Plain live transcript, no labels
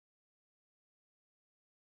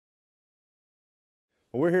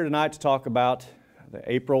Well, we're here tonight to talk about the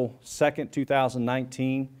April 2nd,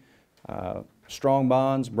 2019 Strong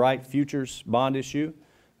Bonds, Bright Futures bond issue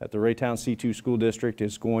that the Raytown C2 School District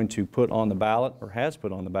is going to put on the ballot, or has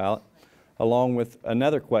put on the ballot, along with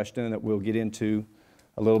another question that we'll get into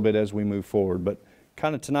a little bit as we move forward. But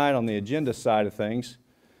kind of tonight on the agenda side of things,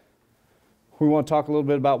 we want to talk a little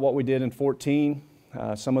bit about what we did in 14,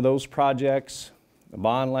 some of those projects, the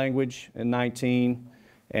bond language in 19,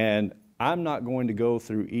 and I'm not going to go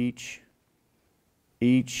through each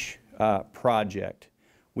project.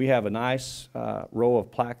 We have a nice row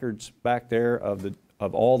of placards back there of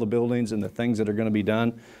all the buildings and the things that are going to be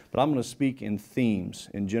done, but I'm going to speak in themes,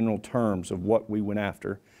 in general terms of what we went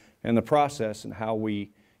after and the process and how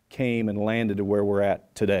we came and landed to where we're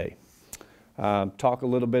at today. Talk a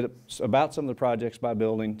little bit about some of the projects by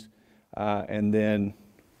buildings, and then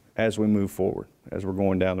as we move forward, as we're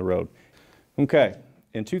going down the road. Okay,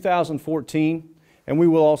 in 2014, and we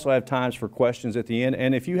will also have times for questions at the end,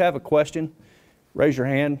 and if you have a question, raise your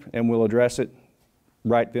hand and we'll address it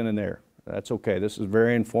right then and there. That's okay. This is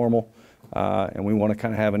very informal, and we want to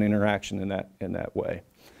kind of have an interaction in that way.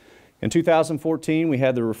 In 2014, we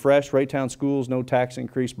had the refreshed Raytown Schools No Tax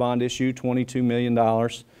Increase Bond issue, $22 million.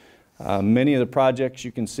 Many of the projects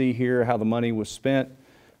you can see here how the money was spent.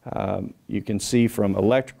 You can see from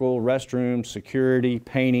electrical, restrooms, security,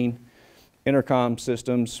 painting, intercom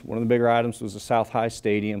systems. One of the bigger items was the South High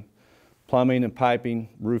Stadium, plumbing and piping,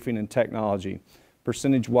 roofing and technology,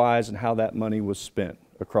 percentage-wise and how that money was spent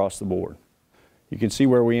across the board. You can see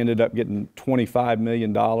where we ended up getting $25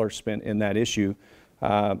 million spent in that issue.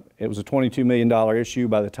 It was a $22 million issue.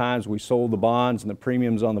 By the time we sold the bonds and the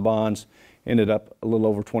premiums on the bonds, ended up a little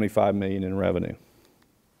over $25 million in revenue.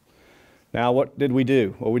 Now, what did we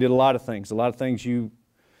do? Well, we did a lot of things you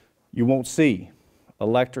won't see: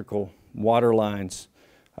 electrical, water lines,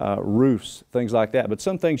 roofs, things like that, but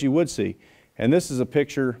some things you would see. And this is a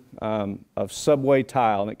picture of subway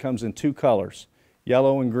tile, and it comes in two colors,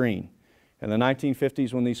 yellow and green. In the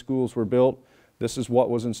 1950s, when these schools were built, this is what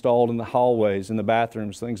was installed in the hallways, in the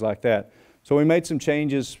bathrooms, things like that. So we made some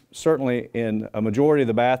changes, certainly in a majority of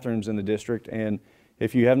the bathrooms in the district, and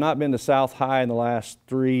if you have not been to South High in the last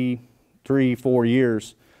 4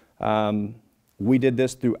 years, we did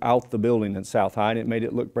this throughout the building in South High, and it made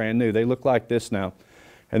it look brand new. They look like this now.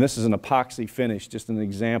 And this is an epoxy finish, just an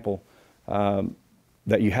example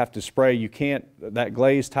that you have to spray. You can't, that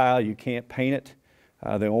glazed tile, you can't paint it.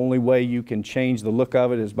 The only way you can change the look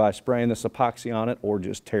of it is by spraying this epoxy on it or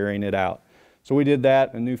just tearing it out. So we did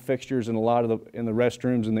that, and new fixtures in a lot of the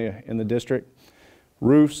restrooms in the district.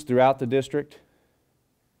 Roofs throughout the district.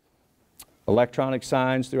 Electronic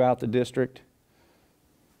signs throughout the district.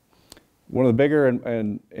 One of the bigger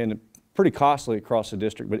and pretty costly across the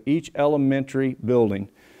district, but each elementary building,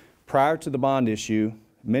 prior to the bond issue,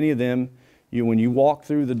 many of them, when you walk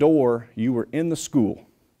through the door, you were in the school.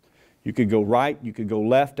 You could go right, you could go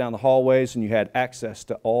left down the hallways, and you had access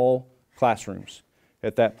to all classrooms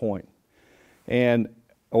at that point. And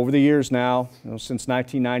over the years now, since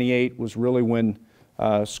 1998 was really when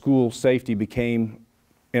school safety became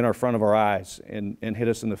in our front of our eyes and hit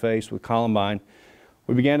us in the face with Columbine.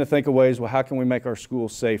 We began to think of ways, well, how can we make our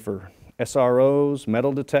schools safer? SROs,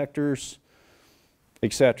 metal detectors,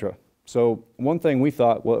 etc. So one thing we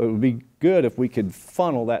thought, well, it would be good if we could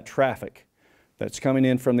funnel that traffic that's coming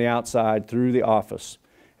in from the outside through the office.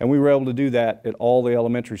 And we were able to do that at all the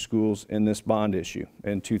elementary schools in this bond issue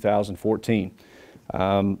in 2014.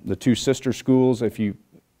 The two sister schools, if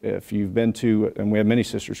you've been to, and we have many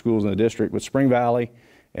sister schools in the district, with Spring Valley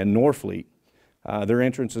and Norfleet, their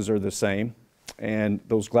entrances are the same, and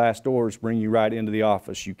those glass doors bring you right into the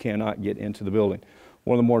office. You cannot get into the building.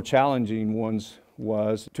 One of the more challenging ones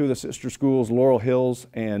was two of the sister schools, Laurel Hills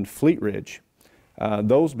and Fleet Ridge.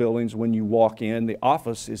 Those buildings, when you walk in, the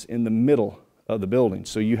office is in the middle of the building,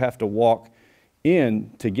 so you have to walk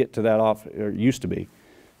in to get to that office, or it used to be.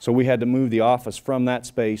 So we had to move the office from that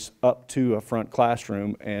space up to a front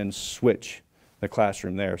classroom and switch the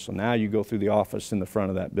classroom there. So now you go through the office in the front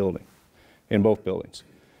of that building, in both buildings.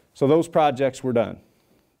 So those projects were done.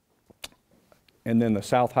 And then the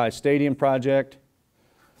South High Stadium project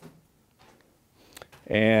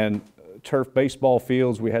and turf baseball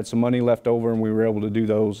fields, we had some money left over and we were able to do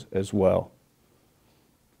those as well.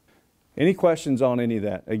 Any questions on any of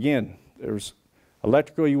that? Again, there's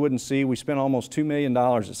electrical you wouldn't see. We spent almost $2 million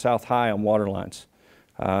at South High on water lines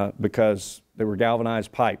because they were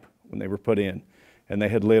galvanized pipe when they were put in and they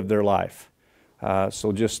had lived their life.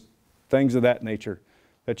 So just things of that nature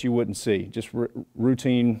that you wouldn't see, just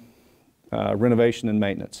routine renovation and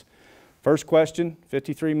maintenance. First question,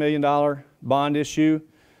 $53 million bond issue.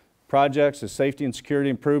 projects is safety and security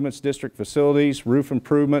improvements, district facilities, roof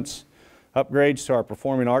improvements, upgrades to our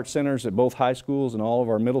performing arts centers at both high schools and all of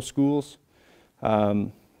our middle schools,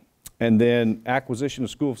 and then acquisition of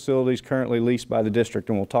school facilities currently leased by the district,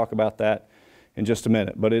 and we'll talk about that in just a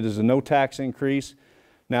minute. But it is a no tax increase.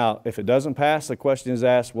 Now, if it doesn't pass, the question is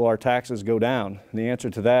asked, will our taxes go down? And the answer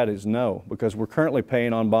to that is no, because we're currently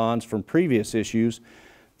paying on bonds from previous issues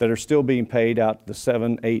that are still being paid out the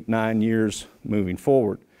 7, 8, 9 years moving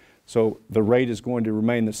forward. So the rate is going to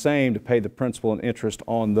remain the same to pay the principal and interest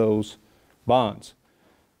on those bonds.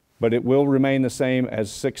 But it will remain the same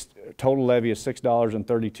as total levy of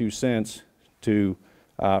 $6.32 to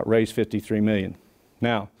raise $53 million.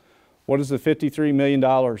 Now, what does the $53 million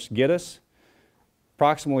get us?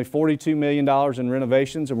 Approximately $42 million in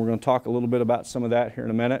renovations, and we're going to talk a little bit about some of that here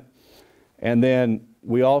in a minute. And then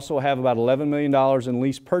we also have about $11 million in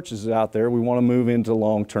lease purchases out there we want to move into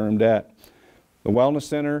long-term debt. The Wellness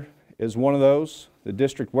Center is one of those, the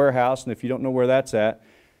district warehouse, and if you don't know where that's at,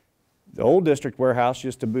 the old district warehouse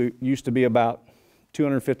used to be about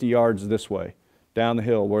 250 yards this way, down the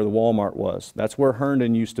hill where the Walmart was. That's where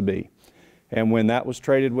Herndon used to be. And when that was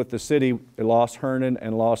traded with the city, it lost Herndon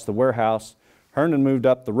and lost the warehouse. Herndon moved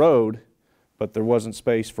up the road, but there wasn't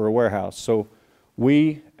space for a warehouse. So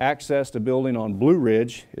we accessed a building on Blue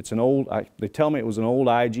Ridge. It's an old, they tell me it was an old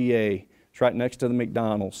IGA. It's right next to the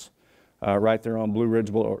McDonald's, right there on Blue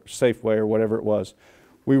Ridge or Safeway or whatever it was.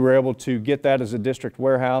 We were able to get that as a district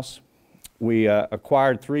warehouse. We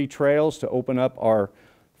acquired 3 trails to open up our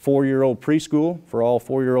 4-year-old preschool for all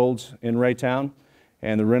 4-year-olds in Raytown,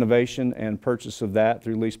 and the renovation and purchase of that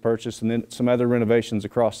through lease purchase, and then some other renovations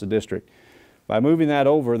across the district. By moving that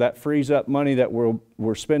over, that frees up money that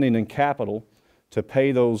we're spending in capital to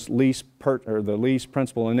pay those the lease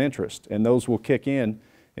principal and interest, and those will kick in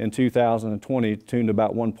 2020, tuned to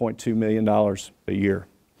about $1.2 million a year.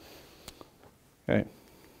 Okay.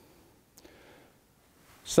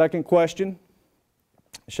 Second question,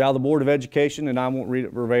 shall the Board of Education, and I won't read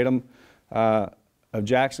it verbatim, of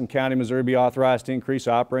Jackson County, Missouri be authorized to increase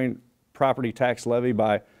operating property tax levy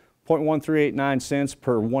by 0.1389 cents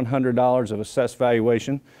per $100 of assessed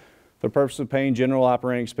valuation for the purpose of paying general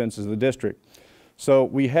operating expenses of the district. So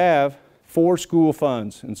we have 4 school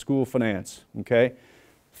funds in school finance, okay?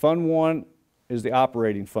 Fund 1 is the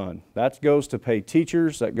operating fund. That goes to pay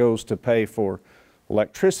teachers, that goes to pay for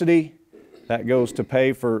electricity, that goes to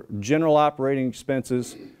pay for general operating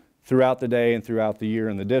expenses throughout the day and throughout the year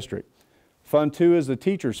in the district. Fund 2 is the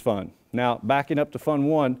teacher's fund. Now, backing up to Fund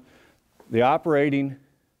 1, the operating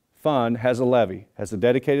fund has a levy, has a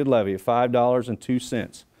dedicated levy of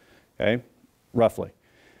 $5.02, okay, roughly.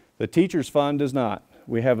 The teacher's fund does not.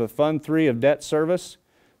 We have a Fund 3 of debt service.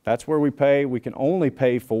 That's where we can only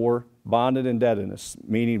pay for bonded indebtedness,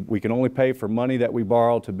 meaning we can only pay for money that we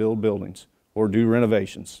borrow to build buildings or do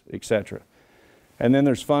renovations, etc. And then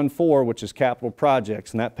there's Fund 4, which is capital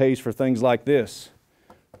projects, and that pays for things like this,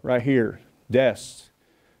 right here, desks,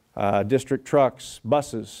 district trucks,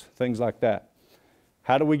 buses, things like that.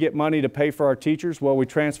 How do we get money to pay for our teachers? Well, we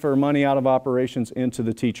transfer money out of operations into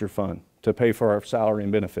the teacher fund to pay for our salary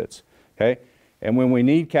and benefits, okay? And when we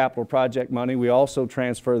need capital project money, we also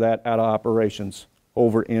transfer that out of operations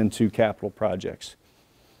over into capital projects,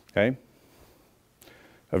 okay?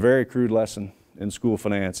 A very crude lesson in school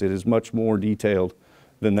finance. It is much more detailed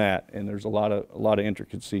than that, and there's a lot of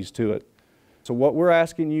intricacies to it. So what we're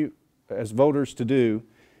asking you as voters to do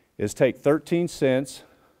is take 13 cents,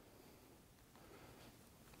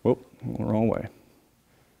 whoop, wrong way,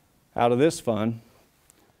 out of this fund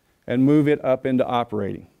and move it up into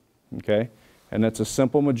operating, okay? And that's a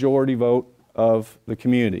simple majority vote of the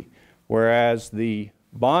community, whereas the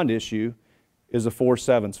bond issue is a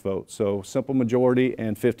 4/7 vote. So simple majority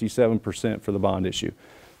and 57% for the bond issue.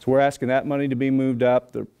 So we're asking that money to be moved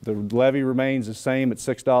up. The levy remains the same at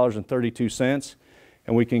 $6.32,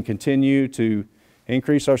 and we can continue to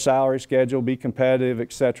increase our salary schedule, be competitive,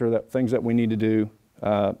 etc., things that we need to do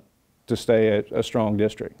to stay a strong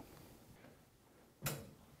district.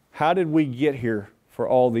 How did we get here for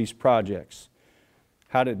all these projects?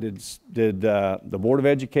 How did the Board of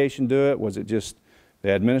Education do it? Was it just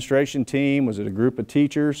the administration team? Was it a group of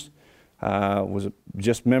teachers? Was it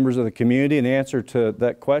just members of the community? And the answer to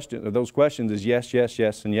that question, or those questions, is yes, yes,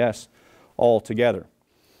 yes, and yes, all together.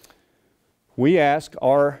 We asked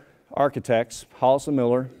our architects, Hollis &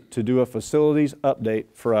 Miller, to do a facilities update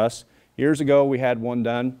for us. Years ago, we had one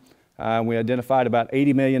done. We identified about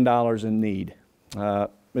 $80 million in need.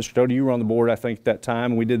 Mr. Doty, you were on the board, I think, at that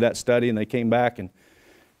time, and we did that study, and they came back and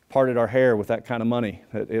parted our hair with that kind of money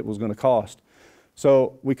that it was going to cost.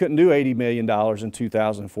 So we couldn't do $80 million in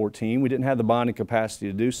 2014. We didn't have the bonding capacity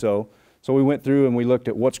to do so. So we went through and we looked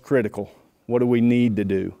at what's critical. What do we need to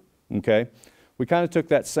do? Okay? We kind of took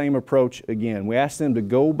that same approach again. We asked them to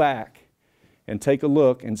go back and take a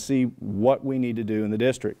look and see what we need to do in the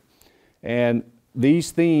district. And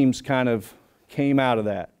these themes kind of came out of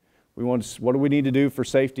that. We wanted to, what do we need to do for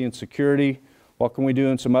safety and security? What can we do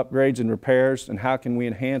in some upgrades and repairs? And how can we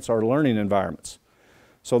enhance our learning environments?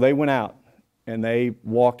 So they went out and they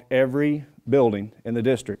walked every building in the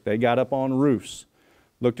district. They got up on roofs,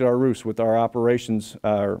 looked at our roofs with our operations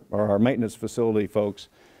or our maintenance facility folks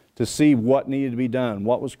to see what needed to be done,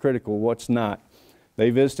 what was critical, what's not.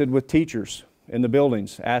 They visited with teachers in the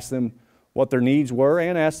buildings, asked them what their needs were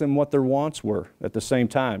and asked them what their wants were at the same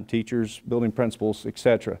time, teachers, building principals,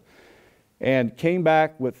 etc. And came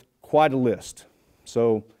back with quite a list.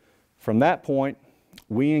 So from that point,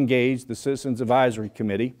 we engaged the Citizens Advisory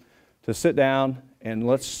Committee to sit down and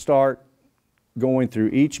let's start going through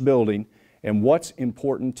each building and what's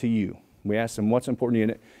important to you. We asked them what's important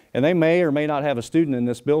to you. And they may or may not have a student in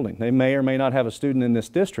this building. They may or may not have a student in this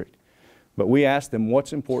district. But we asked them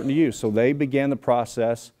what's important to you. So they began the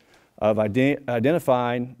process of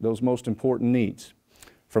identifying those most important needs.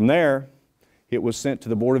 From there, it was sent to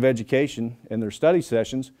the Board of Education in their study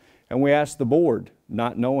sessions, and we asked the board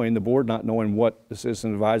not knowing what the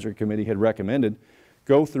Citizen Advisory Committee had recommended,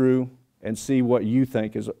 go through and see what you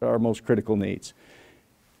think is our most critical needs.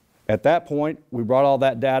 At that point, we brought all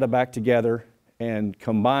that data back together and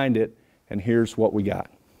combined it, and here's what we got.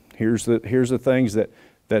 Here's the things that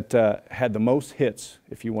had the most hits,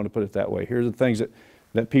 if you want to put it that way. Here's the things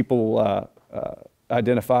that people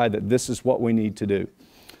identified that this is what we need to do.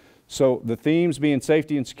 So the themes being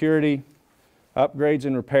safety and security, upgrades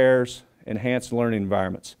and repairs, enhanced learning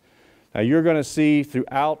environments. Now you're going to see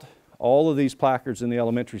throughout all of these placards in the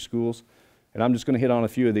elementary schools, and I'm just going to hit on a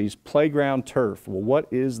few of these. Playground turf. Well, what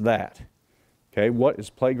is that? Okay, what is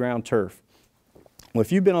playground turf? Well,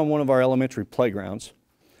 if you've been on one of our elementary playgrounds,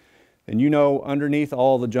 and you know underneath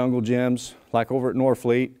all the jungle gyms, like over at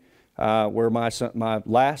Norfleet, where my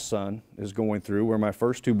last son is going through, where my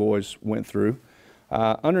first two boys went through,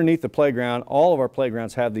 underneath the playground, all of our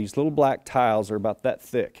playgrounds have these little black tiles that are about that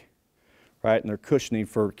thick, right? And they're cushioning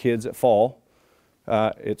for kids that fall.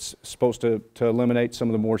 It's supposed to eliminate some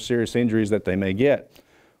of the more serious injuries that they may get.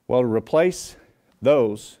 Well, to replace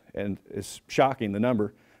those, and it's shocking the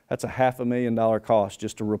number, that's a $500,000 cost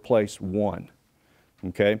just to replace one,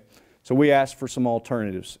 okay? So we asked for some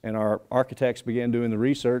alternatives, and our architects began doing the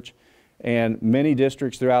research, and many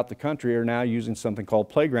districts throughout the country are now using something called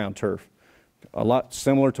playground turf. A lot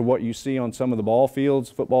similar to what you see on some of the ball fields,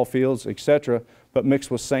 football fields, etc., but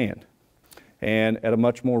mixed with sand and at a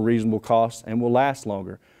much more reasonable cost and will last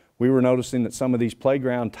longer. We were noticing that some of these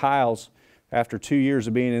playground tiles, after 2 years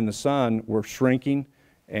of being in the sun, were shrinking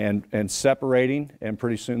and separating, and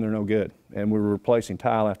pretty soon they're no good. And we were replacing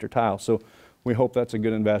tile after tile. So we hope that's a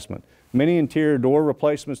good investment. Many interior door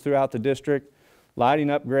replacements throughout the district, lighting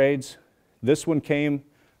upgrades. This one came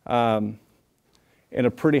in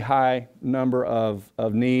a pretty high number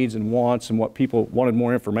of needs and wants and what people wanted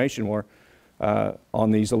more information were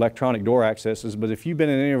on these electronic door accesses. But if you've been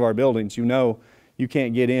in any of our buildings, you know you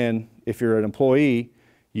can't get in if you're an employee.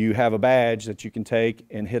 You have a badge that you can take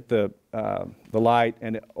and hit the light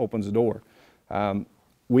and it opens the door.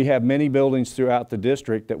 We have many buildings throughout the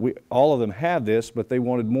district that all of them have this, but they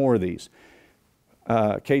wanted more of these.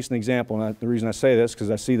 Case and example, and the reason I say this because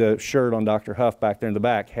I see the shirt on Dr. Huff back there in the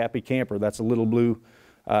back, Happy Camper. That's a Little Blue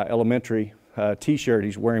elementary t-shirt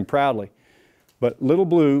he's wearing proudly. But Little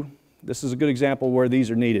Blue, this is a good example where these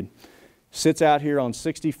are needed. Sits out here on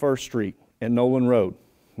 61st Street and Nolan Road,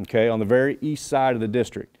 okay, on the very east side of the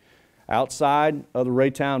district. Outside of the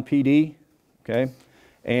Raytown PD, okay,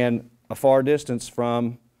 and a far distance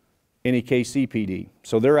from any KCPD.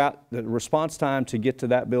 So they're out, the response time to get to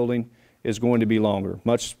that building is going to be longer,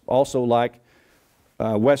 much also like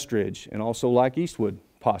Westridge and also like Eastwood,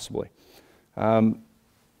 possibly.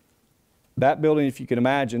 That building, if you can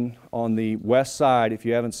imagine, on the west side, if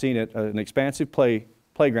you haven't seen it, an expansive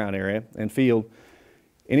playground area and field.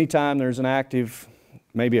 Anytime there's an active,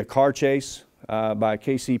 maybe a car chase by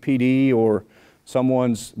KCPD or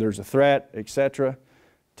there's a threat, etc.,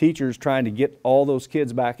 teachers trying to get all those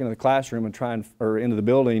kids back into the classroom and or into the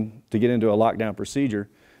building to get into a lockdown procedure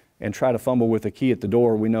and try to fumble with a key at the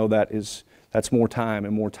door, we know that's more time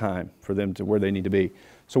and more time for them to where they need to be.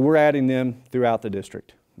 So we're adding them throughout the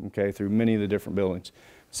district, okay, through many of the different buildings.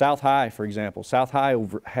 South High, for example, South High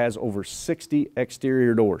has over 60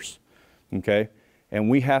 exterior doors, okay, and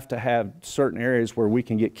we have to have certain areas where we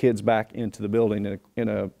can get kids back into the building in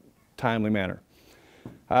a timely manner.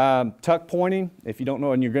 Tuck pointing, if you don't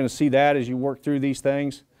know, and you're going to see that as you work through these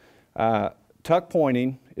things. Tuck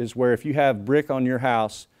pointing is where if you have brick on your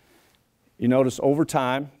house, you notice over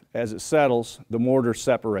time, as it settles, the mortar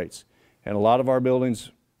separates. And a lot of our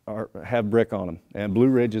buildings have brick on them. And Blue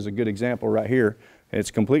Ridge is a good example right here.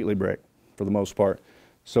 It's completely brick for the most part.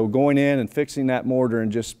 So going in and fixing that mortar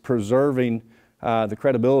and just preserving the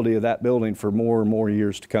credibility of that building for more and more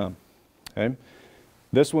years to come. Okay?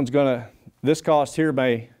 This cost here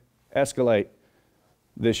may escalate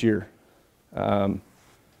this year.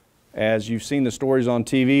 As you've seen the stories on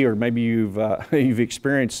TV, or maybe you've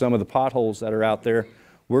experienced some of the potholes that are out there,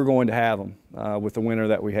 we're going to have them with the winter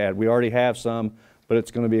that we had. We already have some, but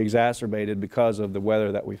it's going to be exacerbated because of the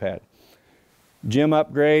weather that we've had. Gym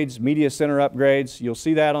upgrades, media center upgrades, you'll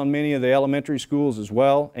see that on many of the elementary schools as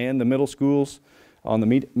well, and the middle schools on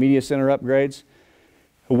the media center upgrades.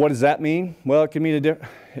 What does that mean? Well, it can mean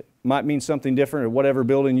it might mean something different at whatever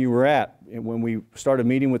building you were at. When we started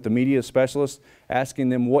meeting with the media specialists, asking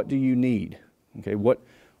them, what do you need? Okay, what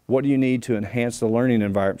do you need to enhance the learning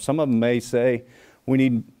environment? Some of them may say, we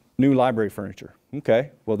need new library furniture.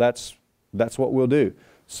 Okay, well that's what we'll do.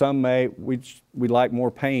 Some may, we'd like more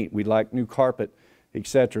paint, we'd like new carpet,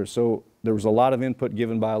 etc. So there was a lot of input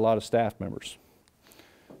given by a lot of staff members.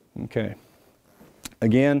 Okay.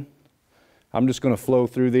 Again, I'm just going to flow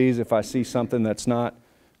through these. If I see something that's not,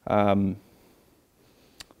 that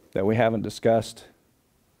we haven't discussed,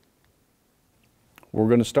 we're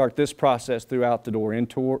going to start this process throughout the door,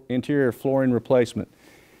 interior flooring replacement.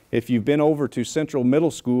 If you've been over to Central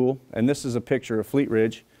Middle School, and this is a picture of Fleet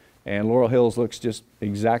Ridge, and Laurel Hills looks just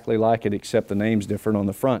exactly like it, except the name's different on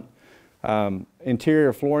the front.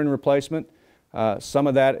 Interior flooring replacement, some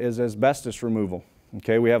of that is asbestos removal.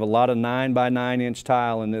 Okay, we have a lot of 9 by 9 inch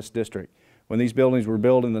tile in this district. When these buildings were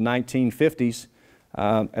built in the 1950s,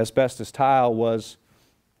 asbestos tile was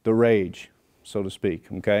the rage, so to speak,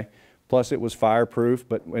 okay? Plus it was fireproof,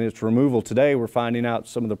 but when it's removal today, we're finding out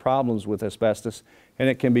some of the problems with asbestos, and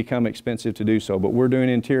it can become expensive to do so. But we're doing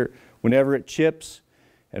interior, whenever it chips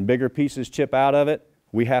and bigger pieces chip out of it,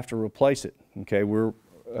 we have to replace it, okay?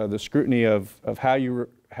 The scrutiny of how you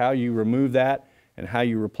remove that and how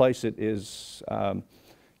you replace it is,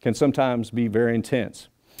 can sometimes be very intense.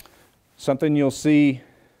 Something you'll see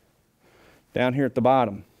down here at the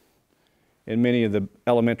bottom in many of the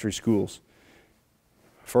elementary schools.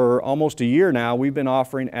 For almost a year now, we've been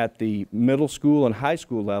offering at the middle school and high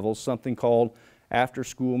school levels something called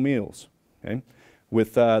after-school meals. Okay?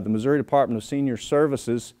 With the Missouri Department of Senior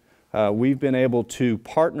Services, we've been able to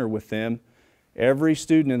partner with them. Every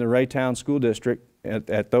student in the Raytown School District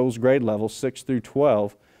at those grade levels, 6 through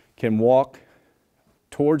 12, can walk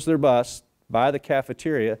towards their bus by the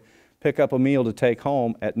cafeteria, pick up a meal to take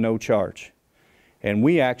home at no charge. And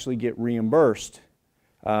we actually get reimbursed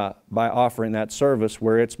by offering that service,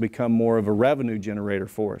 where it's become more of a revenue generator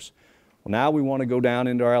for us. Well, now we want to go down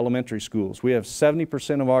into our elementary schools. We have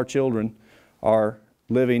 70% of our children are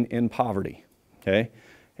living in poverty, okay?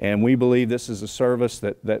 And we believe this is a service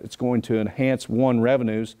that it's going to enhance, one,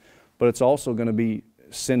 revenues, but it's also going to be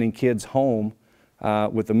sending kids home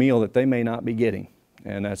with a meal that they may not be getting.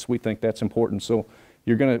 And we think that's important. So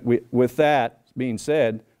with that being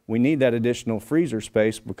said, we need that additional freezer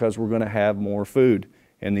space because we're going to have more food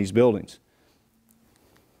in these buildings.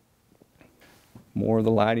 More of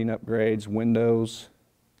the lighting upgrades, windows.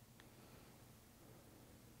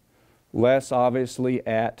 Less obviously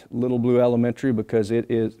at Little Blue Elementary, because it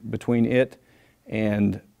is between it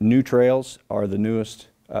and New Trails are the newest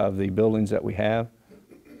of the buildings that we have.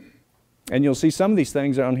 And you'll see some of these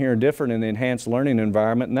things on here are different in the enhanced learning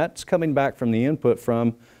environment, and that's coming back from the input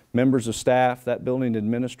from members of staff, that building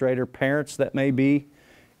administrator, parents that may be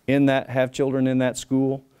in that, have children in that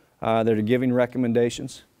school that are giving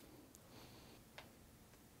recommendations.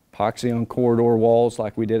 Epoxy on corridor walls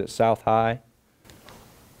like we did at South High.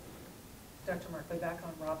 Dr. Markley, back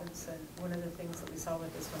on Robinson, one of the things that we saw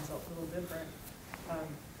with this one's a little different, I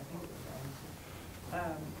think it was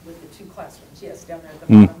Robinson, with the 2 classrooms, yes, down there at the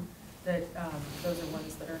bottom, that those are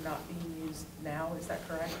ones that are not being used now, is that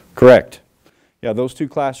correct? Correct. Yeah, those 2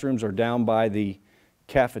 classrooms are down by the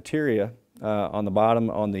cafeteria on the bottom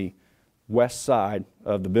on the west side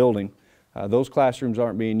of the building. Those classrooms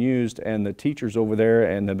aren't being used, and the teachers over there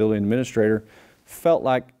and the building administrator felt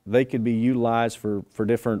like they could be utilized for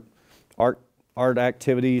different art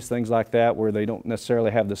activities, things like that, where they don't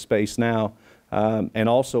necessarily have the space now. And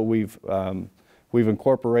also we've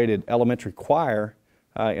incorporated elementary choir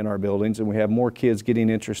in our buildings, and we have more kids getting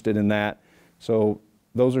interested in that. So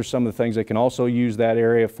those are some of the things. They can also use that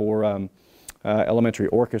area for elementary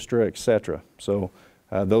orchestra, etc. So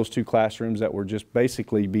Those 2 classrooms that were just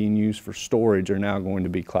basically being used for storage are now going to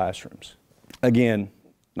be classrooms. Again,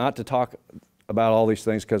 not to talk about all these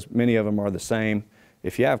things because many of them are the same.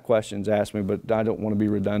 If you have questions, ask me, but I don't want to be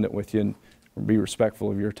redundant with you and be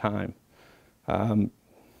respectful of your time.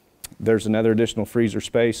 There's another additional freezer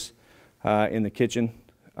space in the kitchen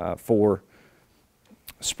for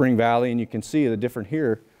Spring Valley, and you can see the different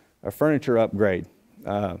here, a furniture upgrade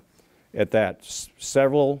at that.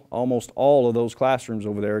 Several, almost all of those classrooms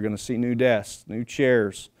over there are going to see new desks, new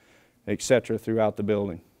chairs, etc. throughout the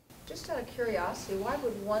building. Just out of curiosity, why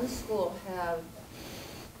would one school have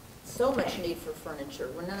so much need for furniture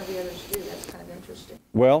when none of the others do? That's kind of interesting.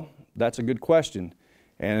 Well, that's a good question,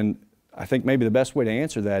 and I think maybe the best way to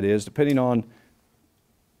answer that is, depending on,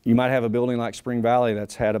 you might have a building like Spring Valley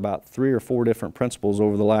that's had about 3 or 4 different principals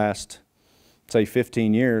over the last, say,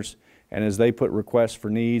 15 years, and as they put requests for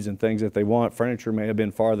needs and things that they want, furniture may have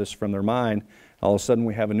been farthest from their mind. All of a sudden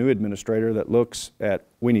we have a new administrator that looks at,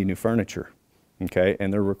 we need new furniture, okay,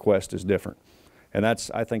 and their request is different. And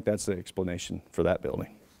I think that's the explanation for that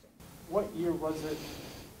building. What year was it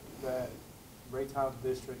that Raytown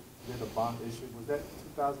District did a bond issue? Was that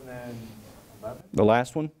 2011? The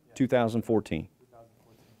last one? Yeah. 2014. 2014.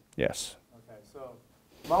 Yes. Okay, so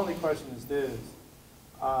my only question is this.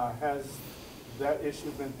 Has that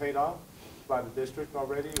issue been paid off by the district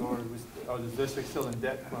already, or is the district still in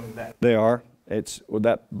debt from that? They are. Well,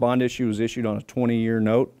 that bond issue was issued on a 20-year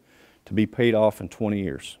note to be paid off in 20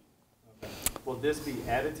 years. Okay. Will this be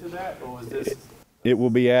added to that, or is this? It will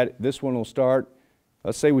be added. This one will start,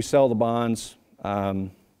 let's say we sell the bonds,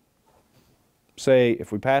 say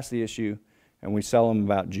if we pass the issue and we sell them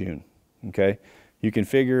about June, okay? You can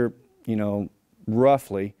figure, you know,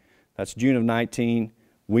 roughly, that's June of 19,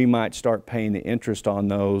 we might start paying the interest on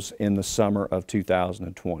those in the summer of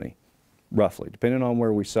 2020, roughly, depending on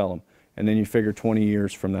where we sell them. And then you figure 20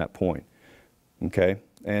 years from that point, okay?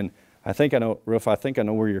 And I think I know, Ruff, I think I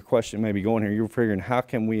know where your question may be going here. You're figuring how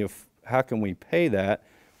can we pay that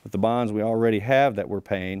with the bonds we already have that we're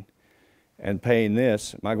paying and paying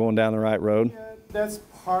this? Am I going down the right road? Yeah, that's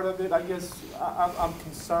part of it. I guess I'm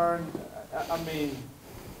concerned. I mean,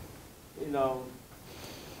 you know,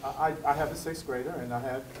 I have a 6th grader and I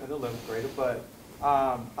have an 11th grader, but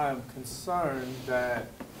I'm concerned that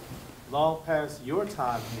long past your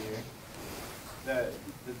time here, that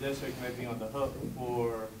the district may be on the hook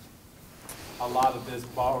for a lot of this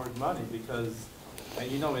borrowed money because, and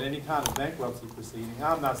you know, in any kind of bankruptcy proceeding,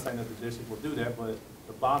 I'm not saying that the district will do that, but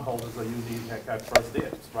the bondholders are usually that first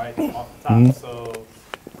dibs, right, off the top. Mm-hmm. So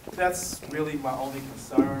that's really my only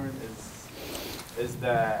concern is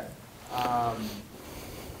that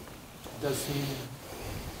does seem,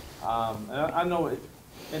 and I know it,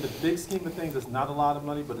 in the big scheme of things, it's not a lot of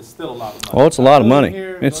money, but it's still a lot of money. Oh, it's a lot of money.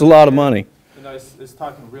 It's a lot of money. You know, it's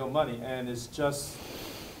talking real money, and it's just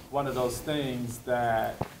one of those things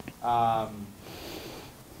that I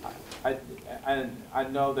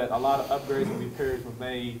know that a lot of upgrades and repairs were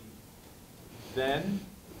made then.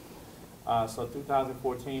 So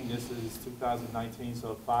 2014, this is 2019,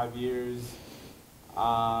 so 5 years.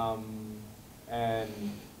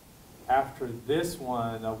 And after this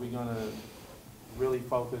one, are we going to really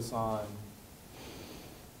focus on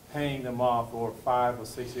paying them off, or 5 or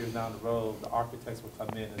 6 years down the road, the architects will come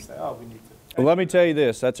in and say, oh, we need to. Well, let me tell you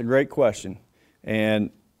this. That's a great question. And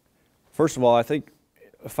first of all, I think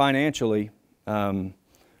financially,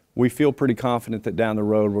 we feel pretty confident that down the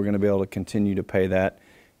road we're going to be able to continue to pay that,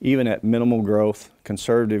 even at minimal growth,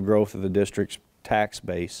 conservative growth of the district's tax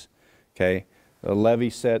base. Okay, a levy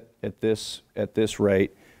set at this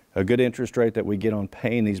rate, a good interest rate that we get on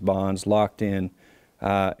paying these bonds locked in,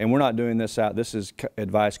 and we're not doing this out. This is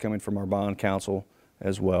advice coming from our bond counsel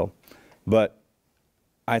as well. But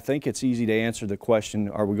I think it's easy to answer the question: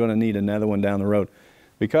 are we going to need another one down the road?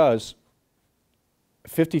 Because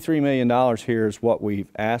 $53 million here is what we've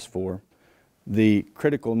asked for. The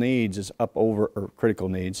critical needs is up over, or critical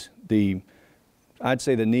needs, I'd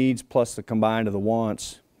say the needs plus the combined of the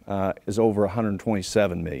wants is over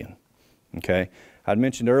 $127 million, okay? I'd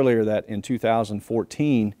mentioned earlier that in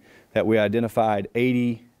 2014 that we identified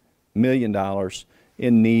 $80 million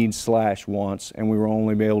in needs / wants, and we were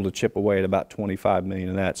only able to chip away at about $25 million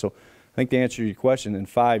of that. So I think to answer your question, in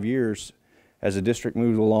 5 years, as the district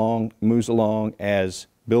moves along, as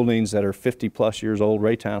buildings that are 50+ years old,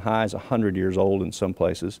 Raytown High is 100 years old in some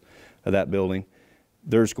places of that building,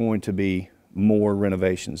 there's going to be more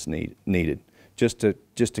renovations needed just to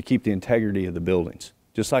keep the integrity of the buildings,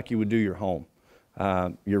 just like you would do your home,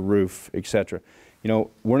 your roof, etc. You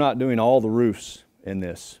know, we're not doing all the roofs in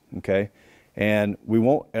this, okay? And we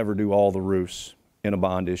won't ever do all the roofs in a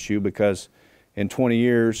bond issue because in 20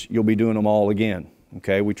 years, you'll be doing them all again.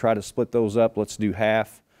 Okay, we try to split those up. Let's do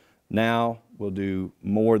half now. We'll do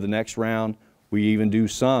more the next round. We even do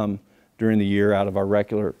some during the year out of our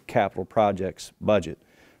regular capital projects budget.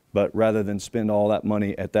 But rather than spend all that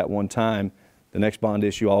money at that one time, the next bond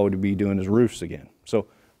issue, all we'd be doing is roofs again. So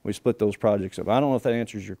we split those projects up. I don't know if that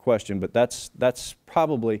answers your question, but that's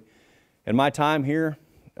probably, in my time here,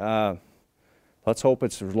 let's hope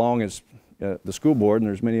it's as long as the school board, and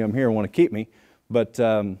there's many of them here, want to keep me. But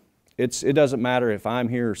it doesn't matter if I'm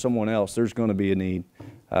here or someone else, there's going to be a need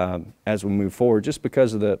as we move forward, just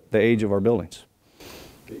because of the age of our buildings.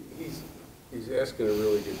 He's asking a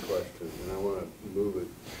really good question, and I want to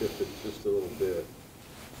shift it just a little bit.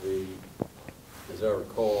 As I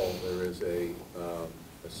recall, there is a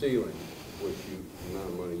ceiling which amount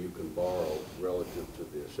of money you can borrow relative to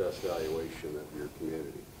the assessed valuation of your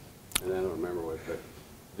community. And I don't remember what, but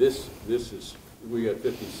this is, we got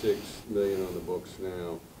 56 million on the books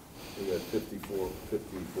now. We got 53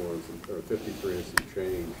 and some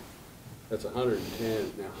change. That's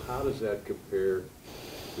 110. Now, how does that compare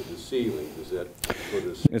to the ceiling? Does that put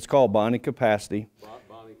us? It's called bonding capacity.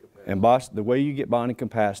 Bonding capacity. And the way you get bonding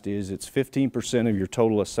capacity is it's 15% of your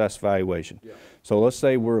total assessed valuation. Yeah. So let's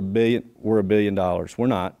say we're $1 billion. We're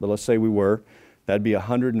not, but let's say we were. That'd be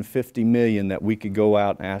 150 million that we could go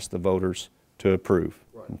out and ask the voters to approve.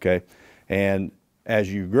 Right. Okay, and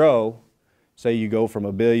as you grow, say you go from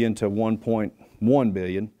 $1 billion to 1.1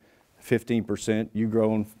 billion, 15%, you've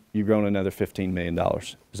grown another $15 million.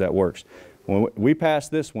 As that works. When we pass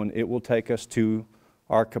this one, it will take us to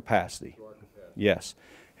our capacity. Yes,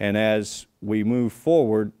 and as we move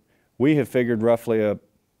forward, we have figured roughly a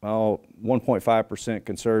 1.5%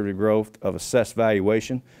 conservative growth of assessed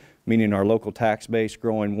valuation, meaning our local tax base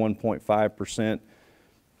growing 1.5%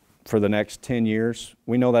 for the next 10 years.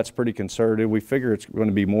 We know that's pretty conservative. We figure it's going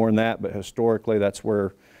to be more than that, but historically that's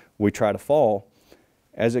where we try to fall.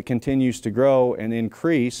 As it continues to grow and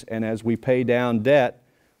increase, and as we pay down debt,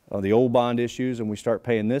 the old bond issues, and we start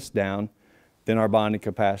paying this down, then our bonding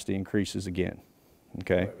capacity increases again.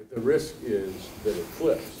 Okay? Right, but the risk is that it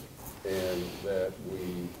flips and that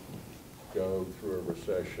we go through a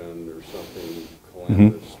recession or something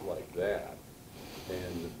calamitous like that,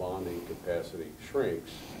 and the bonding capacity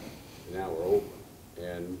shrinks, and now we're open.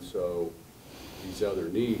 And so these other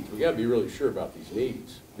needs, we got to be really sure about these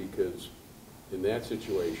needs, because in that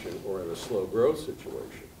situation or in a slow growth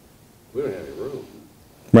situation, we don't have any room.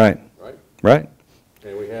 Right. Right? Right.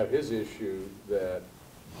 And we have his issue that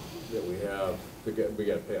we have, we got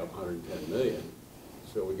to pay up 110 million.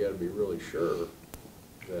 So we got to be really sure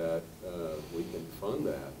that we can fund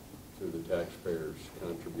that through the taxpayers'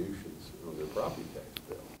 contributions on their property tax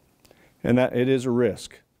bill. And that it is a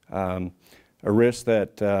risk that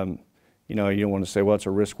you know, you don't want to say, well, it's a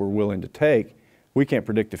risk we're willing to take. We can't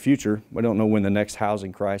predict the future. We don't know when the next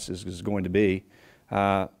housing crisis is going to be,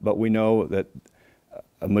 but we know that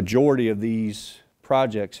a majority of these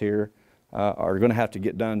projects here are going to have to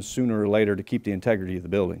get done sooner or later to keep the integrity of the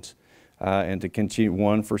buildings and to continue,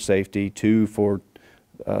 one, for safety, two, for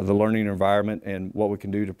the learning environment and what we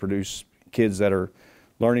can do to produce kids that are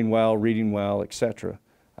learning well, reading well, etc.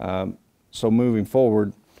 So moving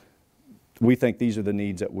forward, we think these are the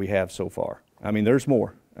needs that we have so far. I mean, there's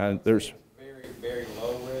more. There's very, very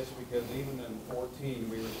low risk, because even in 14,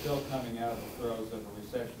 we were still coming out of the throes of a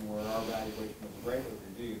recession where our valuation was greatly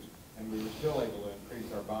reduced, and we were still able to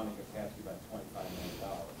increase our bonding capacity by $25 million.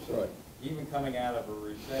 So Right. even coming out of a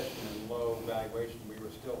recession and low valuation, we were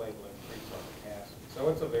still able to increase our capacity. So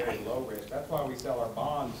it's a very low risk. That's why we sell our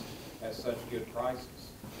bonds at such good prices.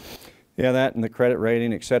 yeah, that and the credit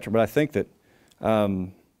rating, etc. But I think that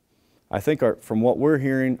from what we're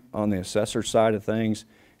hearing on the assessor side of things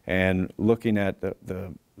and looking at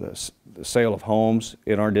the sale of homes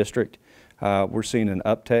in our district, we're seeing an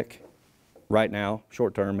uptick right now,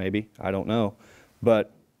 short term maybe, I don't know,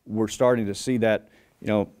 but we're starting to see that. You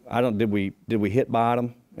know, did we hit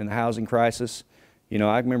bottom in the housing crisis? You know,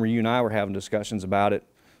 I remember you and I were having discussions about it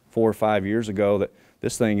 4 or 5 years ago, that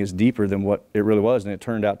this thing is deeper than what it really was, and it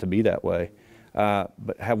turned out to be that way.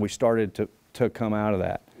 But have we started to come out of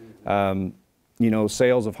that? You know,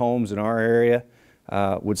 sales of homes in our area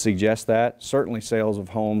would suggest that. Certainly sales of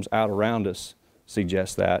homes out around us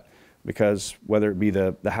suggest that, because whether it be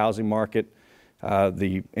the housing market,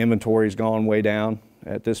 the inventory's gone way down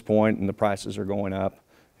at this point and the prices are going up,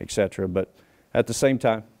 etc. But at the same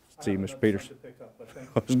time, see you, Mr. Peters.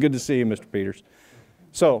 It was good to see you, Mr. Peters.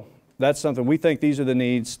 So that's something, we think these are the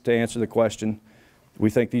needs to answer the question. We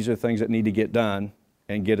think these are the things that need to get done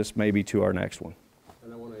and get us maybe to our next one.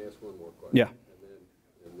 And I want to ask one more question. Yeah.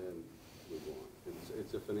 And then move on.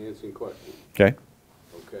 It's a financing question. Okay?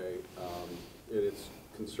 Okay, and it's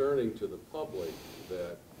concerning to the public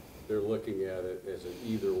that they're looking at it as an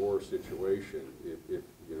either-or situation. If,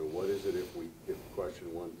 you know, what is it if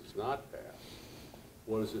question 1 does not pass?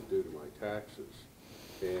 What does it do to my taxes?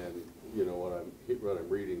 And, you know, what I'm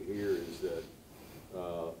reading here is that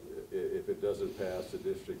if it doesn't pass, the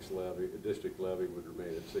district levy would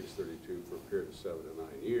remain at 632 for a period of 7 to 9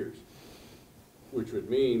 years, which would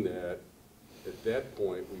mean that at that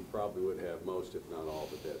point, we probably would have most, if not all,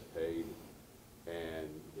 the debt paid. And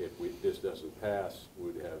if this doesn't pass,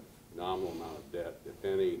 we'd have nominal amount of debt, if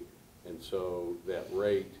any, and so that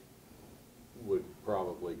rate would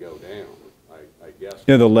probably go down, I guess.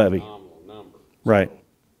 Yeah, the levy. Nominal number. Right. So,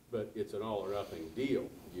 but it's an all or nothing deal.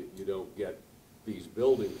 You don't get these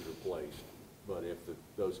buildings replaced, but if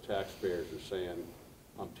those taxpayers are saying,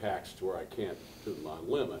 I'm taxed to where I can't, to my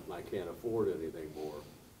limit, and I can't afford anything more,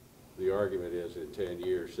 the argument is in 10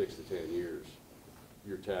 years, 6 to 10 years,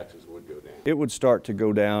 your taxes would go down. It would start to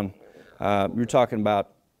go down. You're talking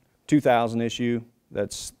about 2,000 issue.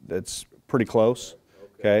 That's pretty close.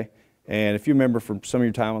 Okay. And if you remember from some of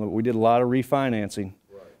your time on it, we did a lot of refinancing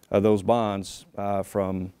of those bonds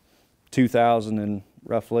from 2000 and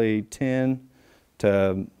roughly 10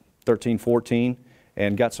 to 13, 14,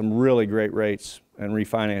 and got some really great rates and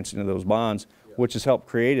refinancing of those bonds, which has helped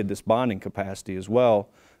created this bonding capacity as well,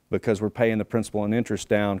 because we're paying the principal and interest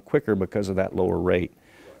down quicker because of that lower rate,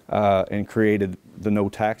 and created the no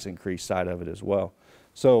tax increase side of it as well.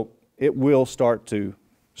 So it will start to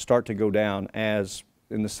go down as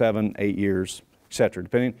in the 7, 8 years, et cetera,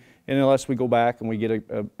 depending, and unless we go back and we get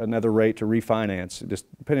another rate to refinance, just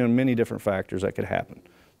depending on many different factors that could happen.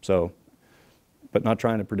 So, but not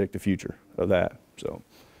trying to predict the future of that. So,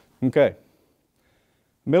 okay.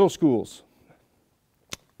 Middle schools.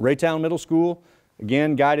 Raytown Middle School,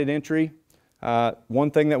 again, guided entry.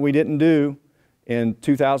 One thing that we didn't do in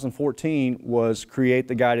 2014 was create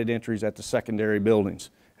the guided entries at the secondary buildings,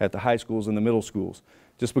 at the high schools and the middle schools,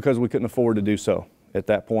 just because we couldn't afford to do so at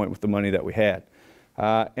that point with the money that we had.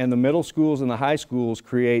 And the middle schools and the high schools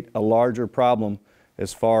create a larger problem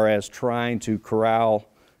as far as trying to corral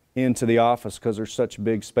into the office because there's such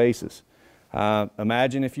big spaces.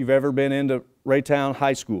 Imagine if you've ever been into Raytown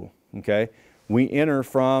High School, okay? We enter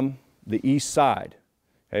from the east side,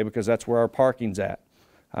 okay, because that's where our parking's at.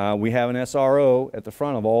 We have an SRO at the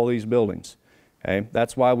front of all these buildings, okay?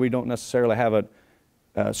 That's why we don't necessarily have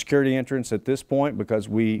a security entrance at this point, because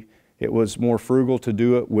it was more frugal to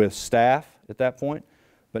do it with staff at that point.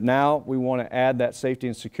 But now we want to add that safety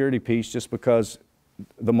and security piece just because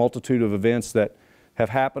the multitude of events that have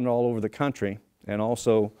happened all over the country, and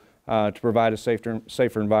also to provide a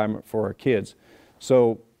safer environment for our kids.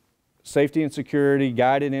 So safety and security,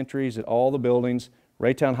 guided entries at all the buildings.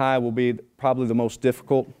 Raytown High will be probably the most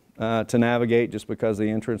difficult to navigate just because the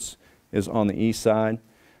entrance is on the east side,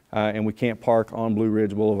 and we can't park on Blue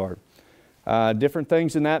Ridge Boulevard. Different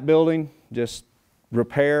things in that building, just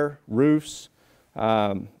repair, roofs,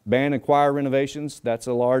 band and choir renovations. That's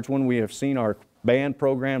a large one. We have seen our band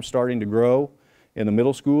program starting to grow in the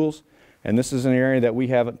middle schools, and this is an area that we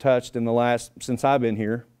haven't touched in since I've been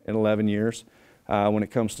here in 11 years. When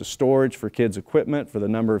it comes to storage for kids' equipment, for the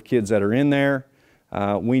number of kids that are in there,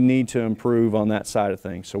 we need to improve on that side of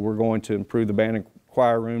things. So we're going to improve the band and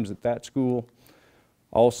choir rooms at that school.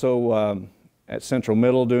 Also at Central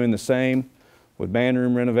Middle, doing the same with band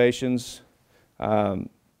room renovations,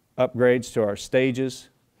 upgrades to our stages,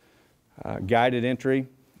 guided entry.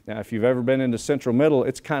 Now, if you've ever been into Central Middle,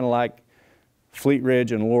 it's kind of like Fleet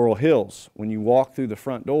Ridge and Laurel Hills. When you walk through the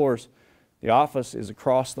front doors, the office is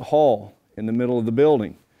across the hall in the middle of the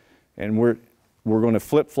building, and we're going to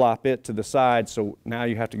flip-flop it to the side, so now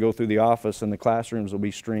you have to go through the office and the classrooms will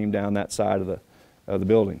be streamed down that side of the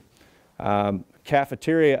building.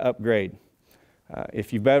 Cafeteria upgrade.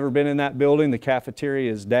 If you've ever been in that building, the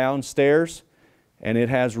cafeteria is downstairs, and it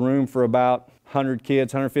has room for about 100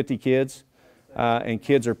 kids, 150 kids, and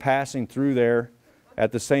kids are passing through there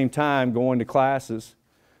at the same time going to classes.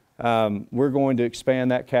 We're going to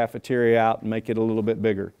expand that cafeteria out and make it a little bit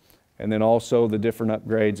bigger. And then also the different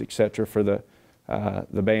upgrades, et cetera, for the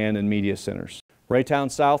band and media centers. Raytown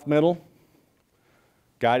South Middle,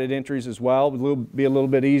 guided entries as well. Will be a little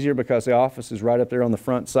bit easier because the office is right up there on the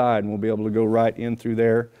front side, and we'll be able to go right in through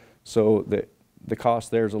there, so the cost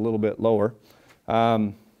there is a little bit lower.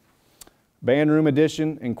 Band room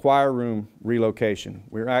addition and choir room relocation.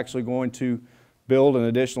 We're actually going to build an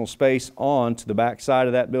additional space on to the back side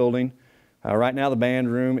of that building. Right now the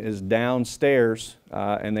band room is downstairs,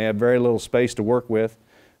 and they have very little space to work with.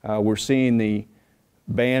 We're seeing the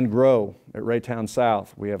band grow at Raytown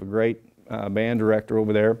South. We have a great band director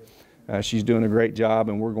over there, She's doing a great job,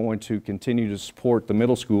 and we're going to continue to support the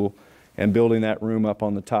middle school and building that room up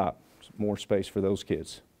on the top. More space for those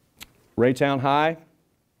kids. Raytown High,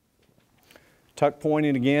 tuck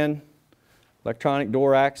pointing again, electronic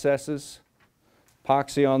door accesses,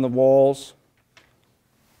 epoxy on the walls,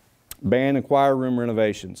 band and choir room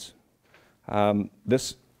renovations.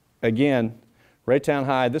 This, again, Raytown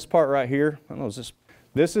High, this part right here, I don't know,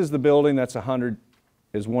 this is the building that's 100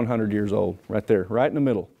 years old, right there, right in the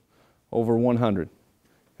middle, over 100,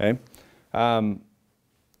 okay?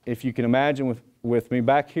 If you can imagine with me,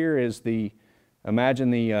 back here is imagine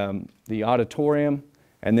the auditorium,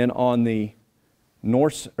 and then on the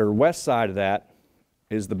north or west side of that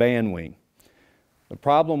is the band wing. The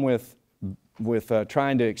problem with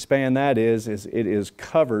trying to expand that is it is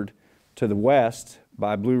covered to the west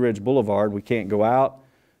by Blue Ridge Boulevard. We can't go out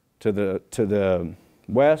to the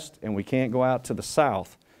west, and we can't go out to the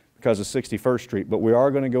south because of 61st Street. But we are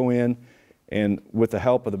going to go in, and with the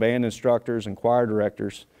help of the band instructors and choir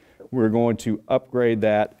directors, we're going to upgrade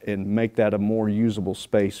that and make that a more usable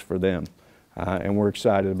space for them. And we're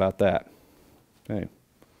excited about that. Okay.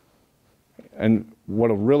 And what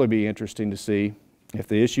will really be interesting to see, if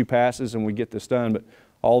the issue passes and we get this done, but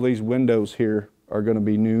all these windows here are going to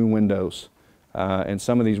be new windows. And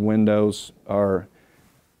some of these windows, they're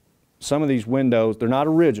not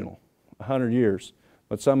original, 100 years,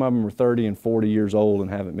 but some of them are 30 and 40 years old and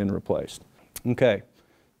haven't been replaced. Okay,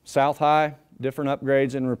 South High, different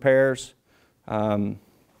upgrades and repairs.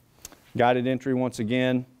 Guided entry once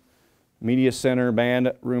again, media center,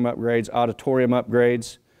 band room upgrades, auditorium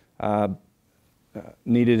upgrades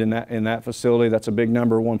needed in that facility. That's a big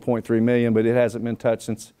number, 1.3 million, but it hasn't been touched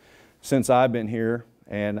since I've been here,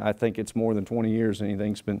 and I think it's more than 20 years and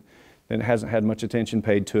it hasn't had much attention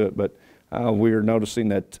paid to it. But we are noticing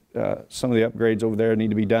that some of the upgrades over there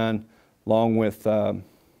need to be done, along with some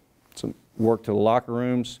work to the locker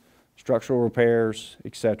rooms, structural repairs,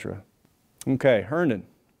 etc. Okay, Herndon.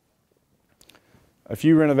 A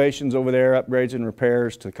few renovations over there, upgrades and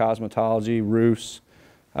repairs to cosmetology, roofs,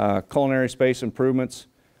 culinary space improvements.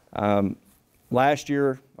 Last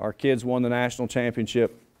year, our kids won the national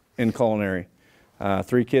championship in culinary.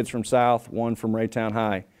 3 kids from South, 1 from Raytown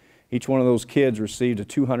High. Each one of those kids received a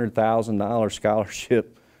 $200,000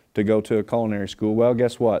 scholarship to go to a culinary school. Well,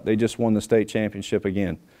 guess what? They just won the state championship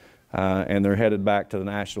again, and they're headed back to the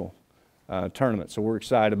national tournament. So we're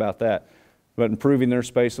excited about that. But improving their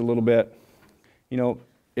space a little bit. You know,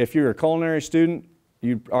 if you're a culinary student,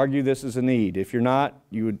 you'd argue this is a need. If you're not,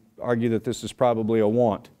 you would argue that this is probably a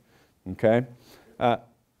want. Okay?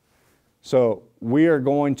 So we are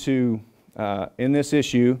going to, in this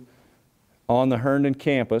issue, on the Herndon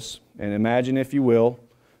campus, and imagine, if you will,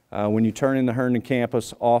 when you turn in the Herndon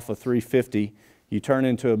campus off of 350, you turn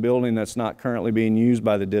into a building that's not currently being used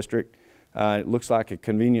by the district. It looks like a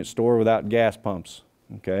convenience store without gas pumps.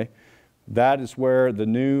 Okay? That is where the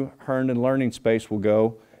new Herndon Learning Space will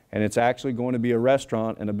go, and it's actually going to be a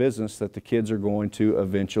restaurant and a business that the kids are going to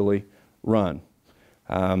eventually run.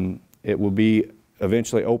 It will be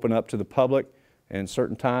eventually open up to the public in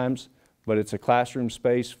certain times, but it's a classroom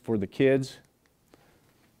space for the kids,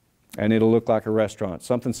 and it'll look like a restaurant.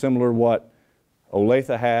 Something similar to what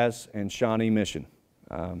Olathe has and Shawnee Mission.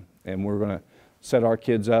 And we're going to set our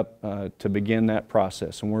kids up to begin that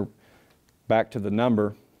process. And we're back to the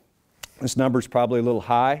number. This number is probably a little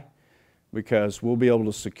high because we'll be able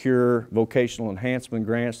to secure vocational enhancement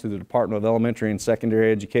grants through the Department of Elementary and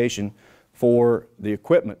Secondary Education for the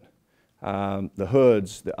equipment, the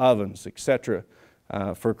hoods, the ovens, etc.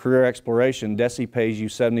 For career exploration, DESE pays you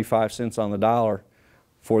 75 cents on the dollar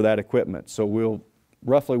for that equipment. So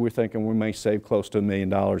we're thinking we may save close to $1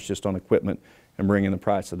 million just on equipment and bringing the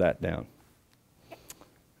price of that down.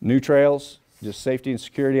 New trails, just safety and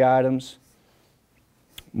security items,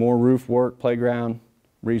 more roof work, playground,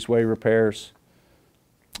 breezeway repairs.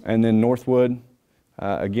 And then Northwood,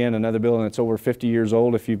 again, another building that's over 50 years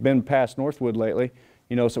old. If you've been past Northwood lately,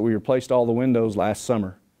 you notice that we replaced all the windows last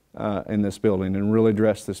summer in this building and really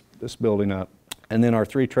dressed this building up. And then our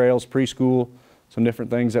 3 trails, preschool, some different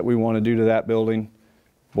things that we want to do to that building,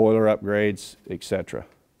 boiler upgrades, etc.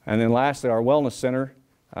 And then lastly, our wellness center,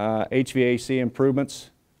 HVAC improvements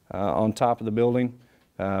on top of the building.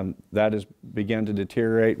 That has begun to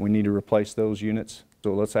deteriorate. We need to replace those units.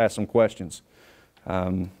 So let's ask some questions.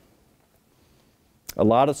 A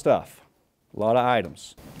lot of stuff, a lot of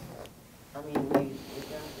items. I mean, we got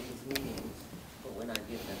these meetings, but we're not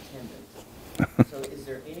getting attendance. So is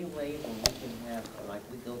there any way when we can have, like,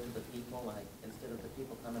 we go to the people, like, instead of the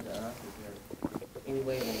people coming to us, is there any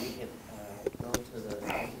way when we can go to the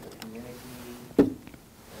community, or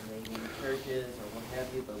maybe churches or what have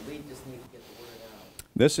you, but we just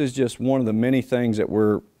This is just one of the many things that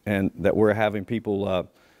we're having people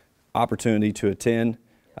opportunity to attend.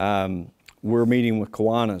 We're meeting with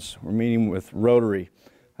Kiwanis. We're meeting with Rotary.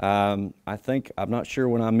 I'm not sure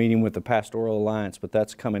when I'm meeting with the Pastoral Alliance, but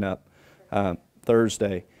that's coming up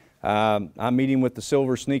Thursday. I'm meeting with the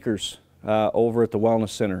Silver Sneakers over at the Wellness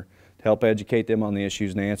Center to help educate them on the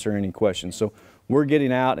issues and answer any questions. So we're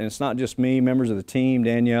getting out, and it's not just me, members of the team,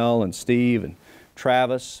 Danielle and Steve and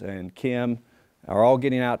Travis and Kim are all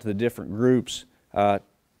getting out to the different groups to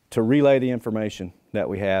relay the information that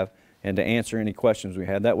we have and to answer any questions we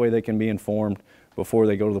have. That way they can be informed before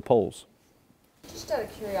they go to the polls. Just out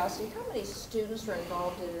of curiosity, how many students are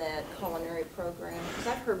involved in that culinary program? Because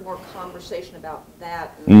I've heard more conversation about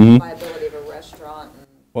that and the viability of a restaurant.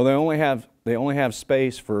 Well, they only have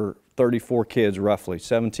space for 34 kids roughly,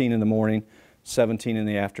 17 in the morning, 17 in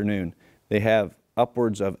the afternoon. They have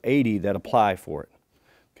upwards of 80 that apply for it.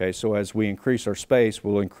 Okay, so as we increase our space,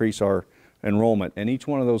 we'll increase our enrollment. And each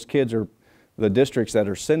one of those kids are the districts that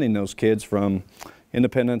are sending those kids from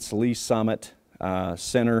Independence, Lee Summit,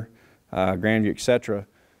 Center, Grandview, etc.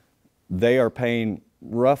 They are paying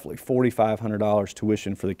roughly $4,500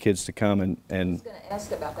 tuition for the kids to come and I was going to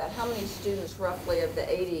ask about that. How many students roughly of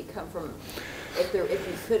the 80 come from, if you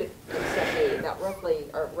could accept 80, about roughly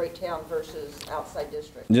are Raytown versus outside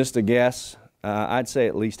district? Just a guess, I'd say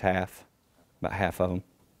at least half, about half of them.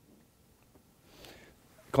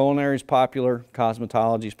 Culinary is popular,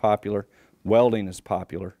 cosmetology is popular, welding is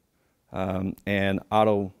popular, and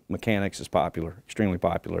auto mechanics is popular, extremely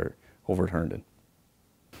popular over at Herndon.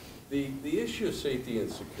 The issue of safety and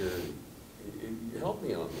security, help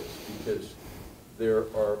me on this, because there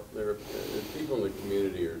are people in the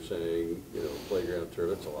community are saying, you know, playground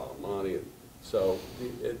turf, that's a lot of money. So,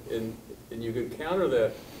 and you can counter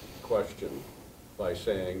that question by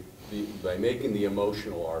saying, by making the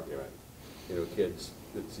emotional argument. You know, kids,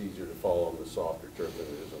 it's easier to fall on the softer turf than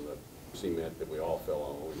it is on the cement that we all fell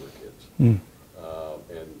on when we were kids.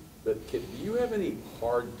 But do you have any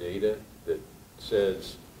hard data that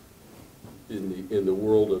says, in the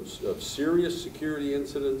world of serious security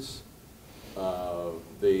incidents,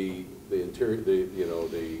 the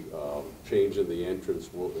change in the entrance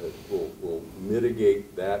will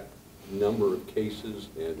mitigate that number of cases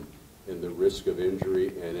and the risk of injury?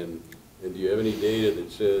 And do you have any data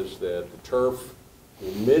that says that the turf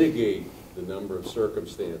will mitigate the number of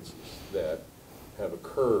circumstances that have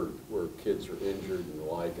occurred where kids are injured and the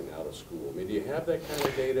like and out of school? I mean, do you have that kind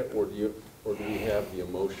of data, or do we have the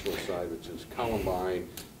emotional side, which is Columbine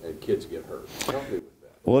and kids get hurt? Help me with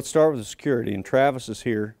that. Well, let's start with the security, and Travis is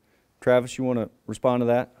here. Travis, you want to respond to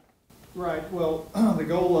that? Right. Well, the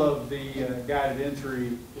goal of the guided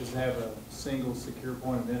entry is to have a single secure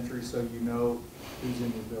point of entry so you know who's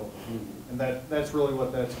in your building. And that's really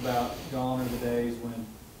what that's about. Gone are the days when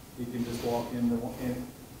you can just walk into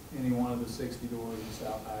any one of the 60 doors in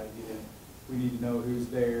South High to get in. We need to know who's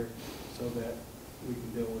there so that we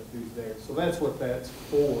can deal with who's there. So that's what that's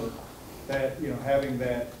for. That, you know, having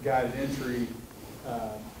that guided entry,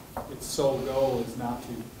 its sole goal is not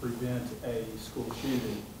to prevent a school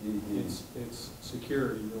shooting. It's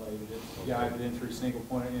security related. It's guided entry, single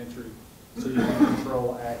point of entry, so you can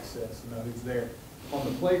control access, you know who's there. On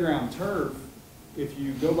the playground turf, if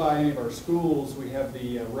you go by any of our schools, we have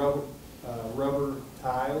the rubber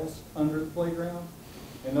tiles under the playground,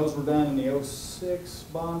 and those were done in the '06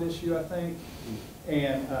 bond issue, I think,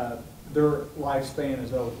 and their lifespan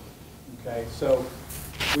is over. Okay, so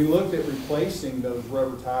we looked at replacing those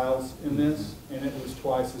rubber tiles in this, and it was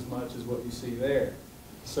twice as much as what you see there.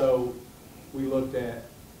 So we looked at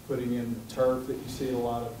putting in the turf that you see at a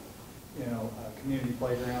lot of, you know, community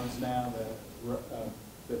playgrounds now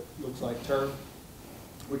that looks like turf,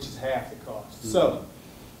 which is half the cost. So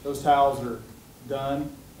those tiles are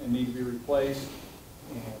done and need to be replaced.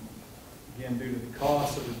 And again, due to the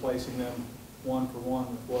cost of replacing them one for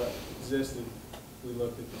one with what existed, we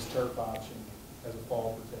looked at this turf option as a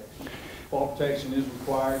fall protection. Fall protection is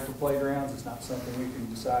required for playgrounds. It's not something we can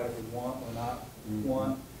decide if we want or not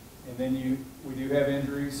want. And then we do have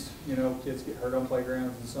injuries. You know, kids get hurt on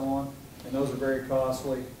playgrounds and so on, and those are very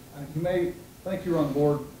costly. I think you were on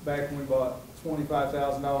board back when we bought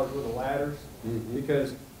 $25,000 worth of ladders,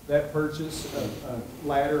 because that purchase of a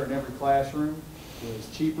ladder in every classroom was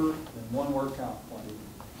cheaper than one word comp plan.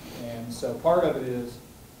 And so part of it is,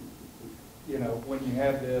 you know, when you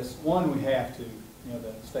have this, one, we have to, you know,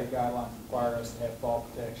 the state guidelines require us to have fall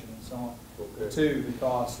protection and so on. Okay. Two, the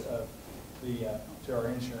cost of to our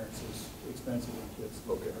insurance is expensive when kids.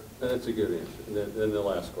 Okay, that's a good answer. And then the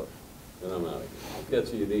last question, and I'm out of here.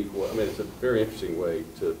 That's a unique way. I mean, it's a very interesting way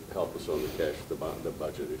to help us on the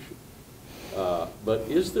budget issue. But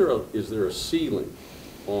is there a ceiling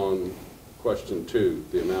on question 2,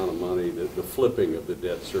 the amount of money, the flipping of the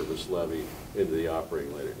debt service levy into the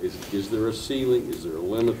operating levy? Is there a ceiling? Is there a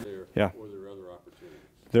limit there? Yeah. Or are there other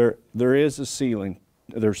opportunities? There is a ceiling.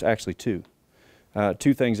 There's actually two.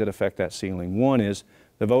 Two things that affect that ceiling. One is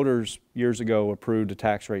the voters years ago approved a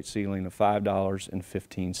tax rate ceiling of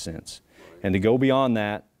 $5.15. And to go beyond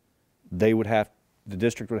that, the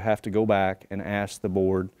district would have to go back and ask the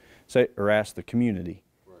board, or ask the community,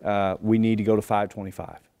 we need to go to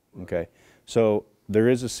 $5.25. Okay? So there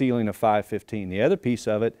is a ceiling of $5.15. The other piece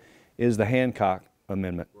of it is the Hancock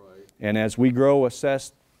Amendment. Right. And as we grow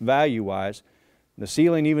assessed value-wise, the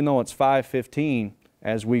ceiling, even though it's $5.15,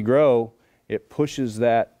 as we grow, it pushes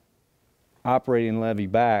that operating levy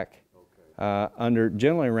back under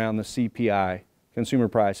generally around the CPI, Consumer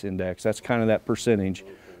Price Index. That's kind of that percentage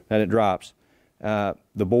that it drops. The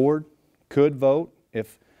board could vote.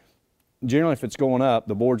 Generally if it's going up,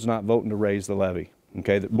 the board's not voting to raise the levy.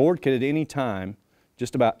 Okay, the board could at any time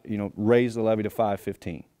just about raise the levy to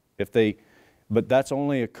 $5.15 but that's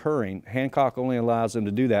only occurring. Hancock only allows them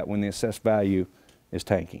to do that when the assessed value is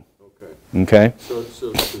tanking. Okay. Okay. So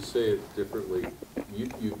to say it differently,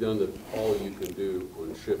 you've done all you can do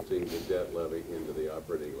on shifting the debt levy into the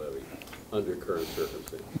operating levy under current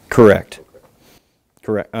circumstances. Correct. Okay.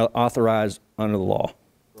 Correct. Authorized under the law.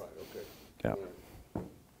 Right. Okay. Yeah. Right.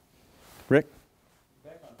 Rick?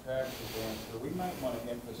 Back on taxes, answer, we might want to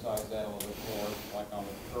emphasize that a little bit more, like on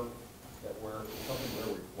the perk, that something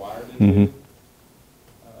we're required to do.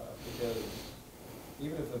 Because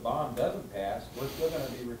even if the bond doesn't pass, we're still going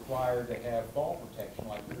to be required to have fall protection,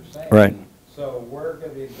 like you're saying. Right. So we're going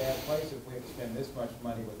to be in a bad place if we have to spend this much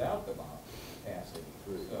money without the bond passing.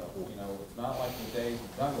 So, it's not like the days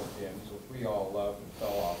of jungle gyms, which we all loved and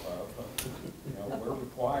fell off of. We're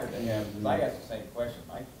required to have, because I asked the same question,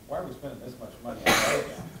 why are we spending this much money on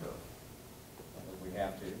playground turf? Because we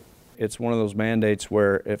have to. It's one of those mandates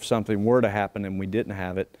where if something were to happen and we didn't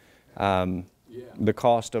have it, the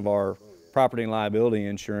cost of our property and liability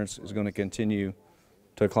insurance is going to continue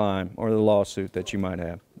to climb, or the lawsuit that you might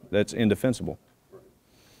have. That's indefensible.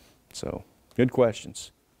 So, good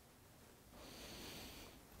questions.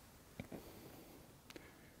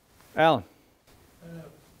 Allan?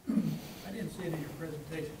 I didn't see it in your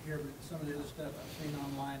presentation here, but some of the other stuff I've seen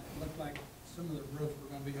online, it looked like some of the roofs were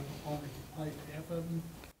going to be up on like half of them.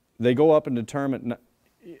 They go up and determine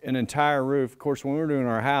an entire roof. Of course, when we're doing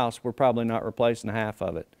our house, we're probably not replacing half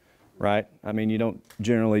of it, right? I mean, you don't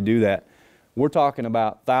generally do that. We're talking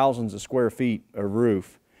about thousands of square feet of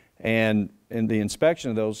roof, and in the inspection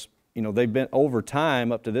of those, they've been over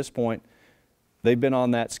time up to this point, they've been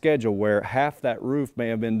on that schedule where half that roof may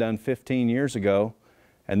have been done 15 years ago,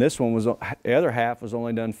 and this one the other half was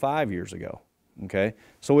only done 5 years ago, okay?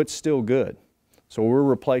 So it's still good. So we're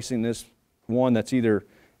replacing this one that's either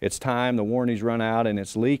it's time, the warranty's run out and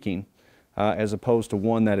it's leaking, as opposed to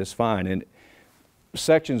one that is fine. And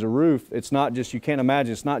sections of roof, it's not just, you can't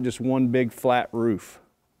imagine, it's not just one big flat roof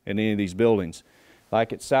in any of these buildings.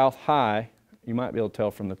 Like at South High, you might be able to tell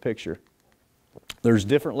from the picture, there's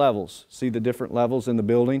different levels. See the different levels in the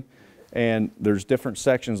building? And there's different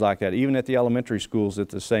sections like that. Even at the elementary schools,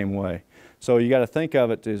 it's the same way. So you got to think of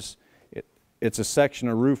it as it's a section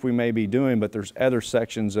of roof we may be doing, but there's other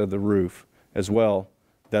sections of the roof as well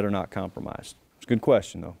that are not compromised. It's a good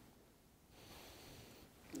question, though.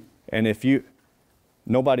 And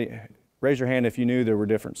raise your hand if you knew there were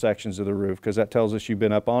different sections of the roof, because that tells us you've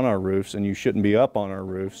been up on our roofs, and you shouldn't be up on our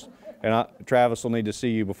roofs. And Travis will need to see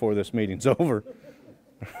you before this meeting's over.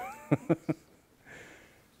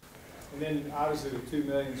 And then obviously with 2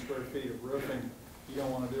 million square feet of roofing, you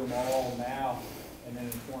don't want to do them all now, and then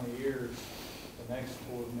in 20 years, the next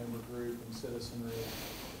board member group and citizenry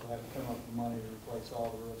will have to come up with money to replace all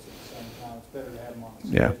the roofs at the same time. It's better to have them on a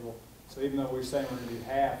schedule. So even though we're saying we're going to do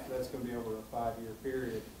half, that's going to be over a 5-year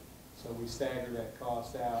period. So we stagger that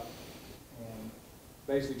cost out and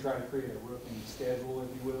basically try to create a roofing schedule, if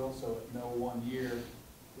you will, so at no 1 year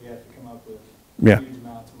we have to come up with huge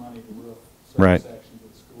amounts of money to roof certain sections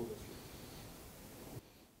of the school district.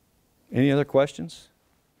 Any other questions?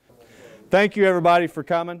 Thank you, everybody, for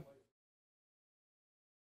coming.